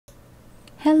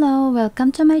Hello,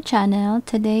 welcome to my channel.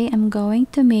 Today I'm going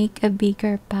to make a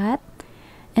bigger pot,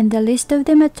 and the list of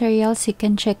the materials you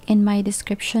can check in my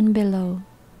description below.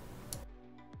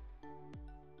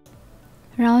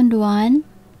 Round 1,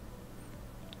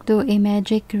 do a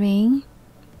magic ring,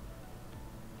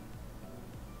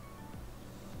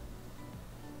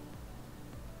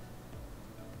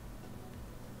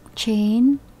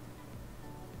 chain,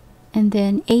 and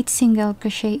then 8 single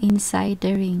crochet inside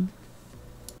the ring.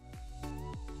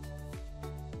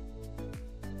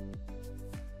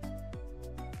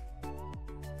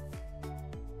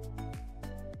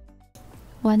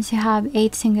 Once you have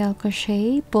 8 single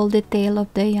crochet, pull the tail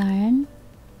of the yarn,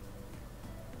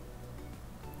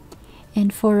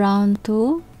 and for round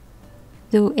 2,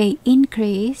 do a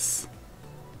increase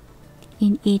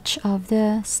in each of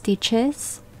the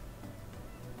stitches.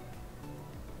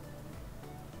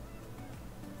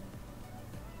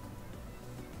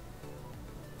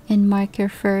 And mark your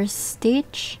first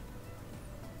stitch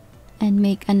and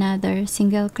make another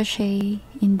single crochet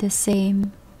in the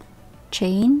same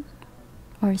chain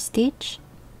or stitch,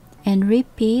 and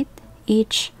repeat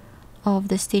each of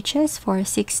the stitches for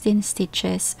 16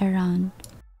 stitches around.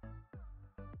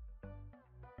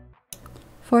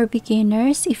 For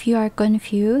beginners, if you are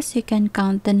confused, you can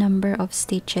count the number of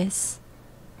stitches.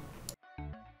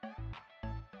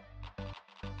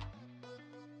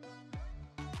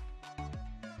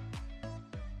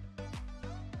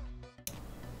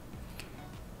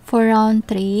 For round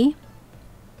 3,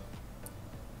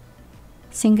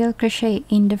 single crochet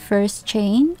in the first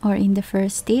chain or in the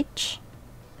first stitch,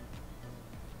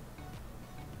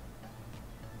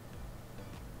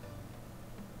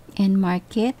 and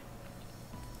mark it,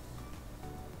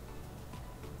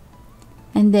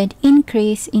 and then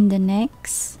increase in the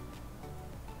next,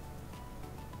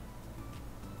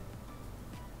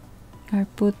 or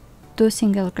put 2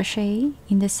 single crochet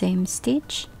in the same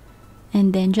stitch,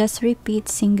 and then just repeat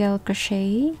single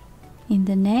crochet in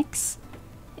the next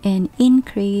and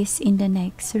increase in the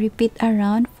next. Repeat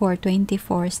around for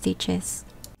 24 stitches.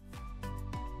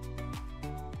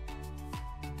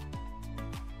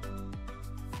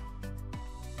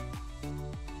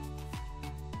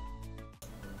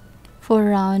 For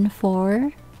round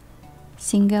 4,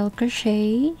 single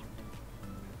crochet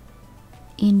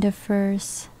in the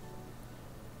first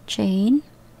chain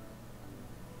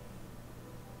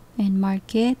and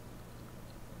mark it,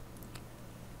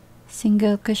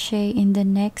 single crochet in the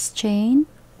next chain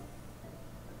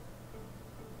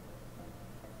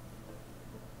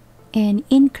and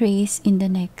increase in the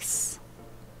next.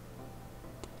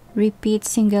 Repeat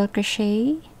single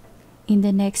crochet in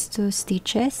the next 2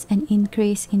 stitches and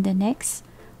increase in the next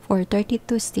for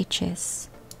 32 stitches.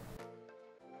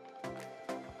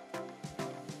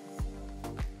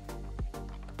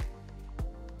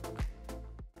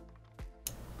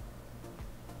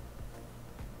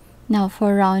 Now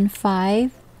for round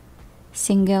 5,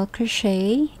 single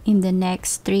crochet in the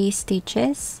next 3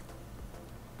 stitches,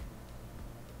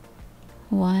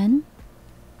 1,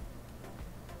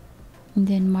 and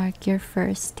then mark your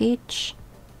first stitch,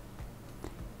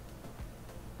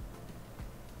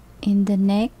 in the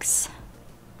next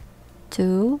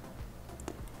 2,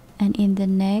 and in the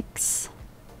next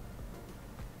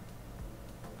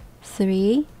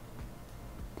 3,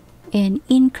 and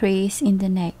increase in the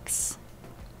next.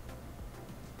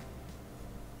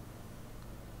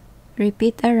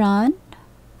 Repeat around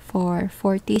for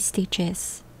 40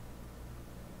 stitches.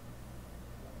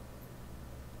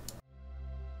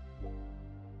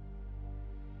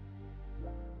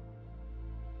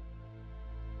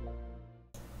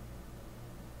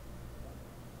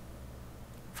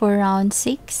 For round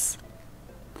 6,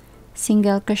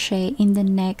 single crochet in the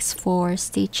next 4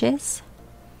 stitches.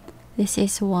 This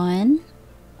is 1,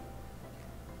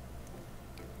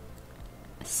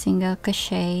 single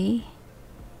crochet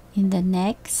in the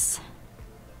next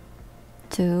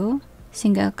 2,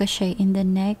 single crochet in the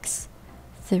next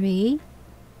 3,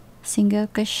 single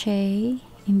crochet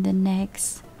in the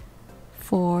next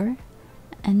 4,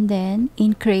 and then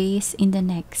increase in the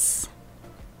next.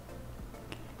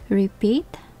 Repeat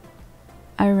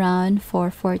around for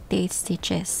 48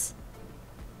 stitches.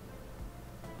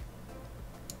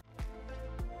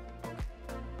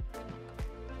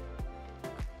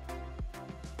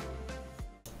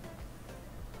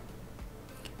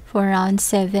 For round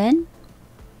 7,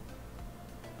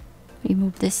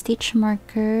 remove the stitch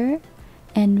marker,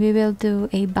 and we will do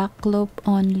a back loop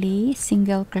only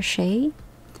single crochet.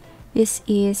 This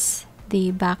is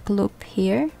the back loop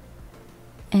here,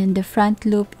 and the front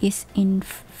loop is in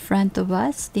front of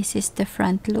us. This is the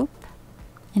front loop,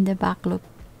 and the back loop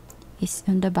is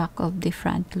on the back of the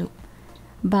front loop.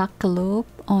 back loop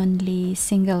only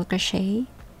single crochet,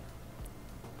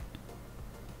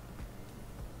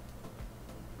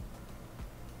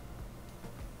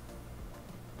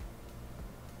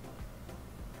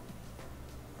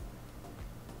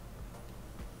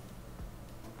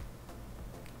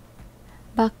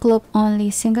 back loop only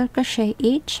single crochet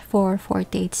each for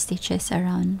 48 stitches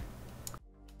around.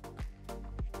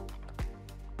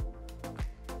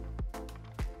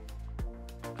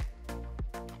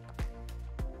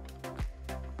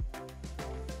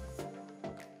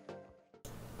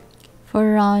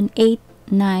 For round 8,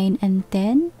 9, and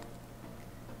 10,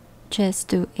 just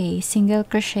do a single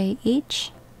crochet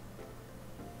each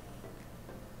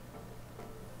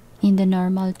in the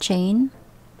normal chain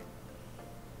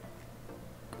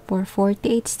for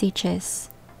 48 stitches.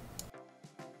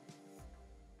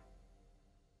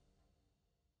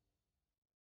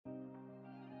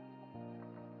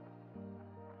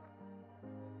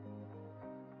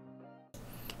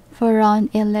 For round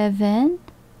 11,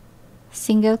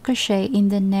 single crochet in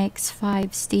the next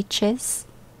 5 stitches,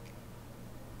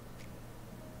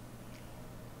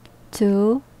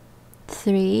 2,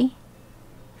 3,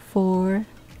 4,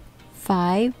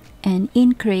 5, and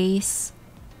increase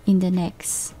in the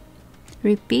next.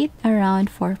 Repeat around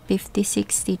for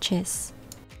 56 stitches.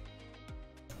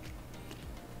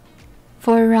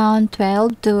 For round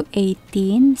 12 to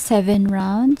 18, 7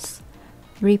 rounds,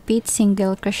 repeat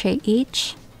single crochet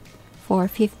each for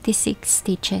 56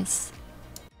 stitches.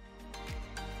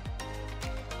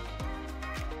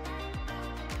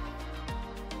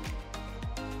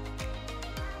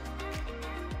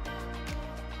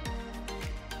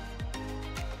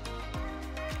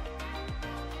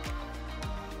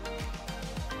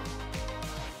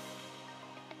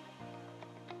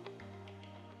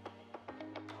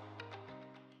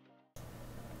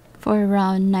 For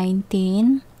round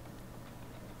 19,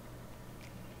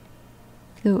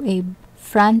 do a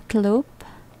front loop,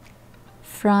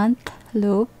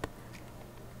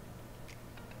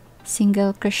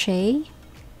 single crochet,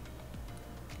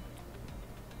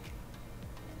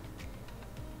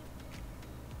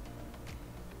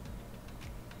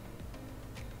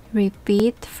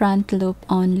 repeat front loop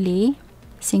only,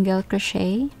 single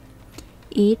crochet,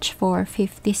 each for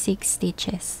 56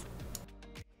 stitches.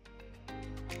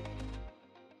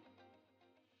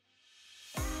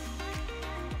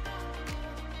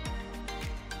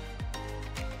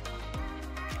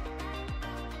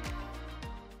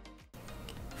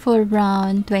 For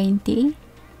round 20,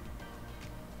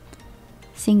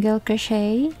 single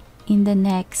crochet in the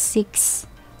next 6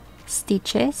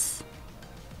 stitches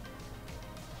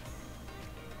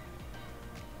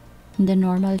in the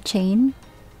normal chain,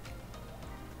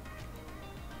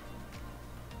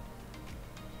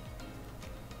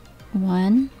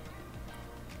 1,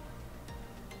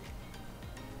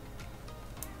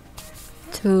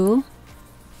 2,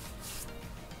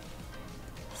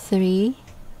 3,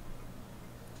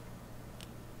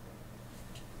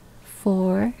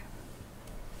 4,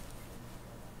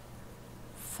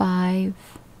 5,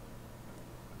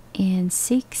 and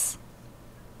 6,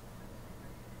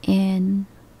 and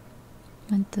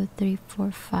 1, 2, 3,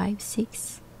 4, 5,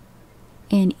 6,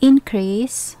 and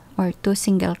increase or 2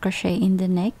 single crochet in the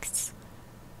next.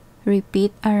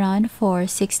 Repeat around for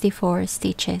 64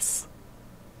 stitches.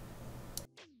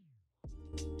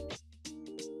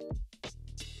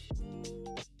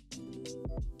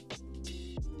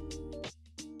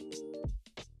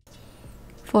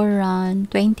 For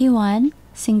round 21,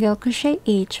 single crochet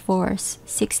each for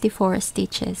 64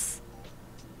 stitches.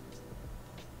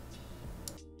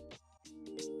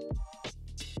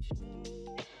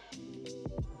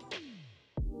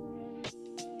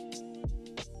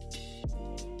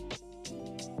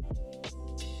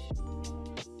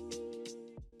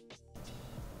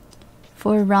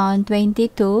 For round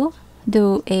 22,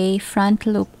 do a front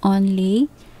loop only,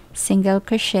 single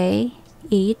crochet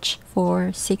each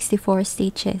for 64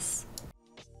 stitches.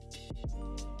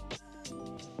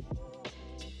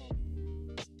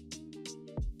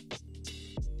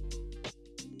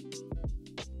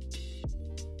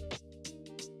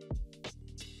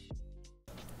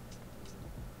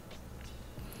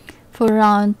 For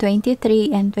round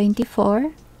 23 and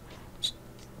 24,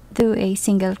 do a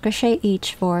single crochet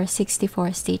each for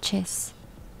 64 stitches.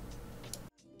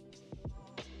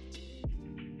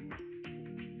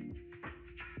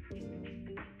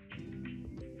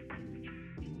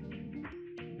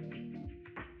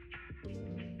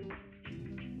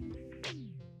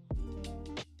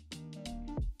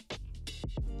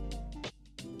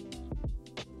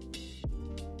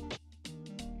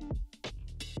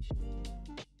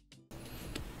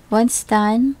 Once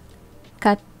done,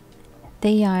 cut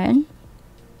the yarn,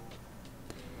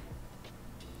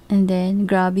 and then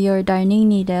grab your darning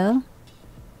needle,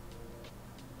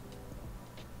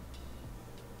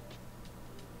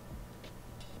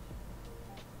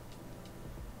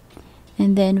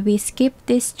 and then we skip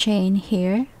this chain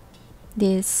here,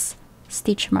 this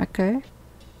stitch marker,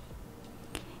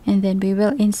 and then we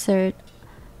will insert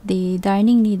the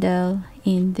darning needle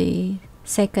in the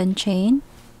second chain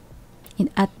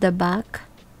at the back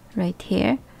right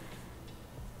here,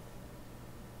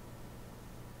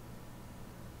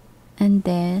 and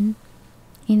then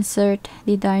insert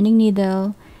the darning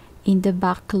needle in the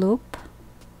back loop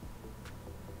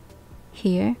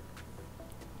here.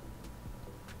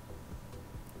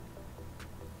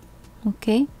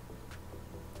 Okay,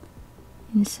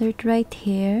 insert right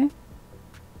here,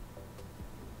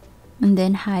 and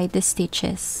then hide the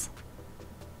stitches.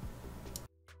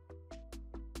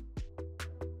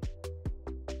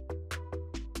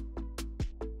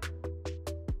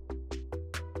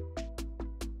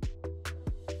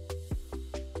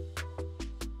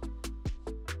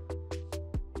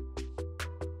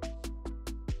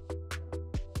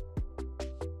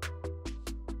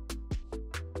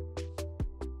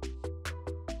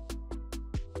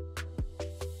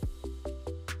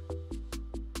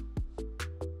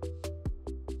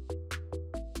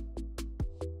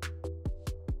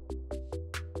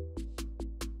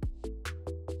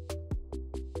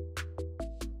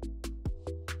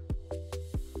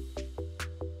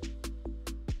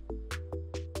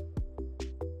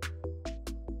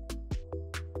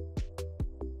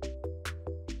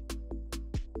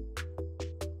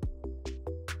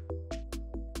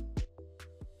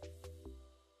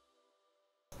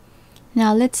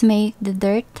 Now let's make the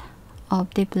dirt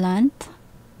of the plant.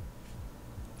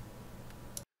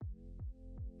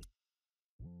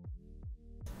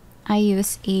 I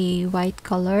use a white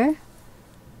color,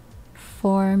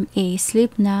 form a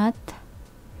slip knot,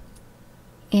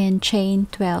 and chain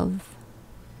 12.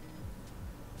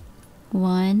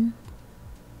 1,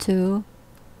 2,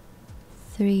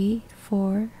 3,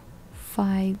 4,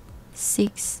 5,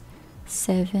 6,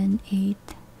 7, 8,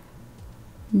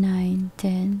 9,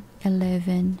 10,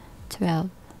 11, 12.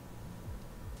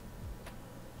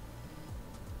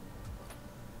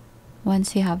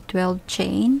 Once you have 12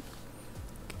 chain,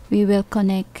 we will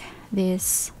connect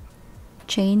this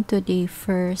chain to the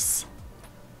first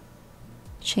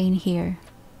chain here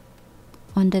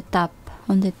on the top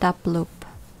loop.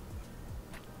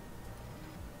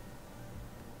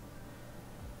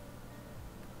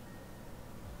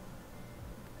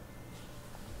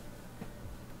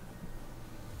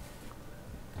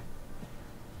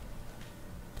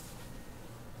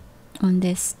 On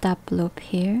this top loop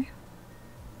here.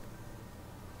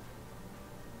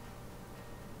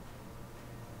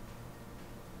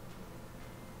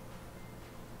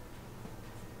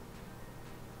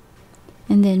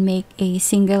 And then make a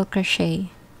single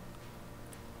crochet.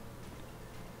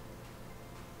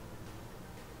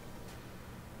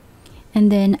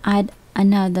 And then add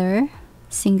another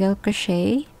single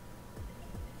crochet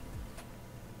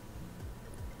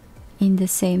in the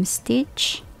same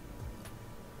stitch.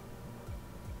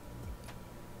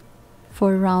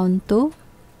 For round 2,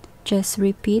 just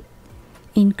repeat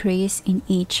increase in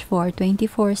each for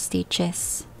 24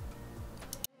 stitches.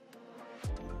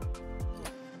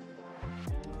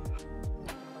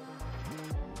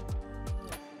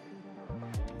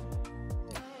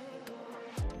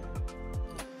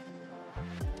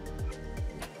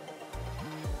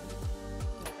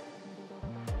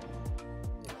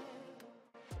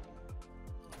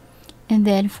 And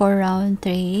then for round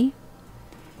 3,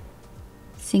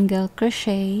 single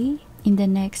crochet in the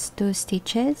next 2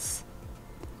 stitches,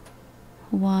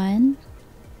 1,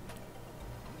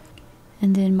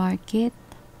 and then mark it,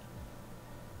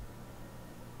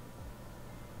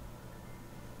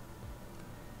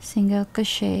 single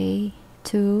crochet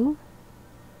 2,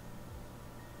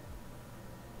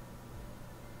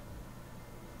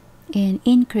 and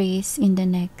increase in the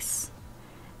next.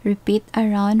 Repeat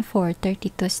around for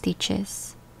 32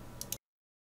 stitches.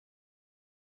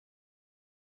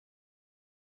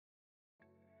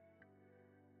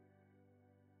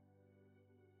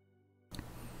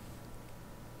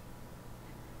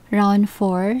 Round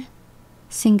 4,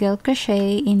 single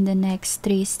crochet in the next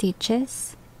 3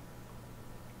 stitches,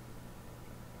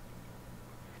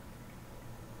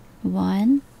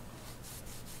 1,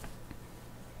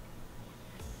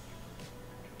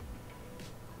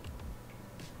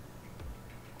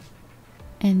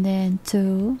 and then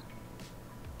 2,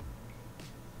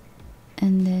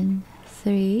 and then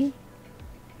 3,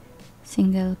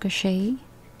 single crochet,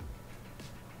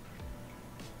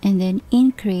 and then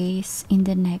increase in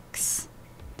the next.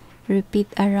 Repeat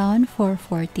around for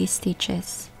 40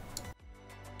 stitches.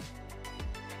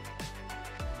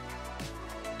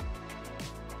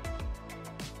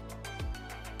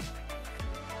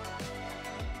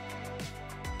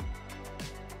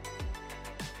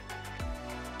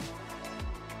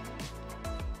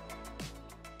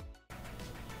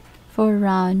 For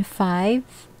round 5,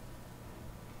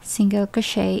 single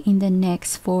crochet in the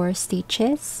next 4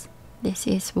 stitches. This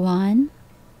is 1,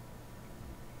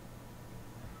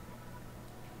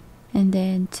 and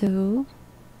then 2,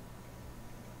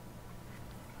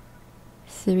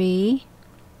 3,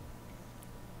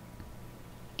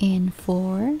 and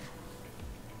 4,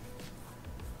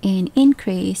 and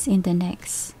increase in the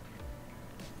next.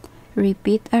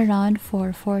 Repeat around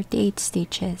for 48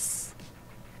 stitches.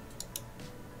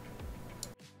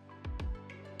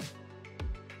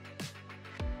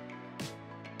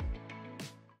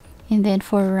 And then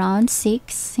for round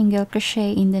 6, single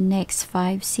crochet in the next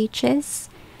 5 stitches,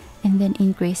 and then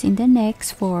increase in the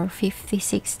next for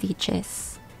 56 stitches.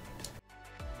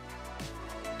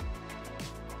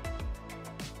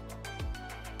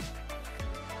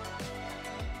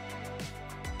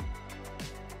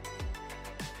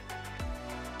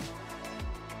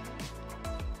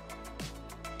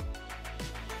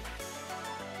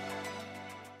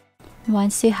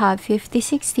 Once you have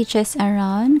 56 stitches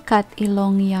around, cut a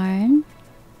long yarn,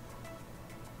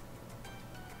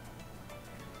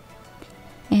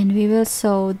 and we will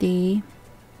sew this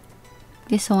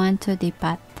one to the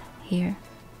path here.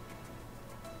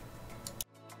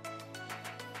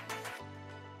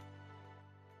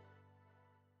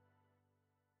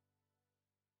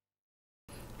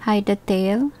 Hide the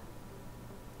tail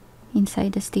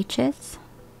inside the stitches.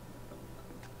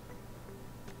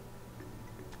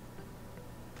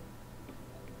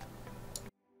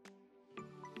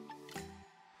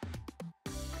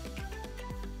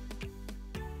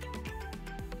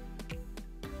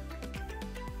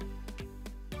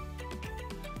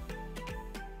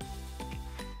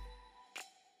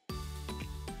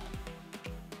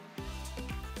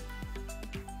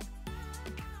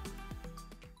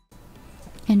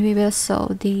 And we will sew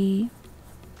to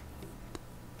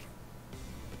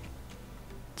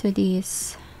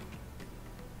this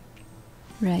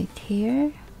right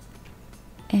here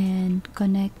and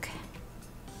connect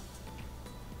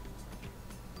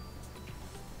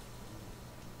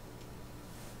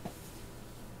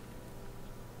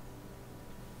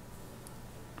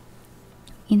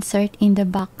insert in the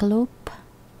back loop,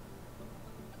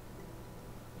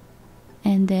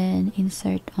 and then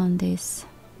insert on this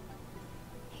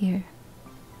here,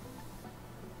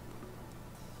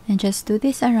 and just do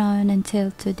this around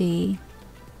until to the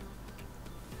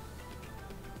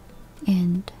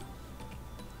end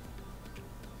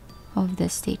of the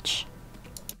stitch.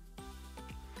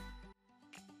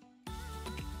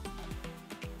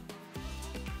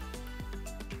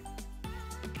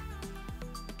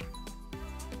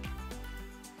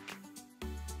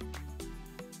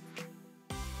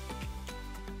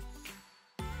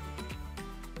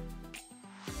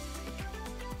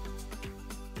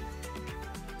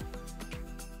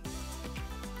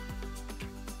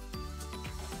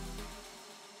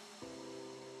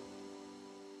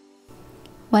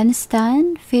 Once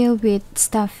done, fill with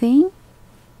stuffing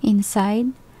inside,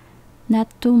 not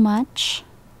too much.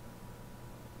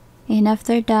 And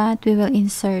after that, we will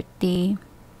insert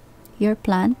your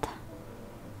plant,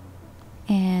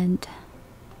 and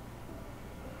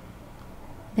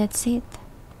that's it.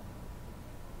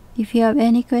 If you have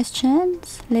any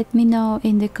questions, let me know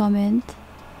in the comment,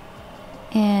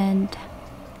 and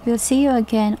we'll see you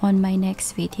again on my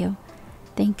next video.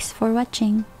 Thanks for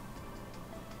watching.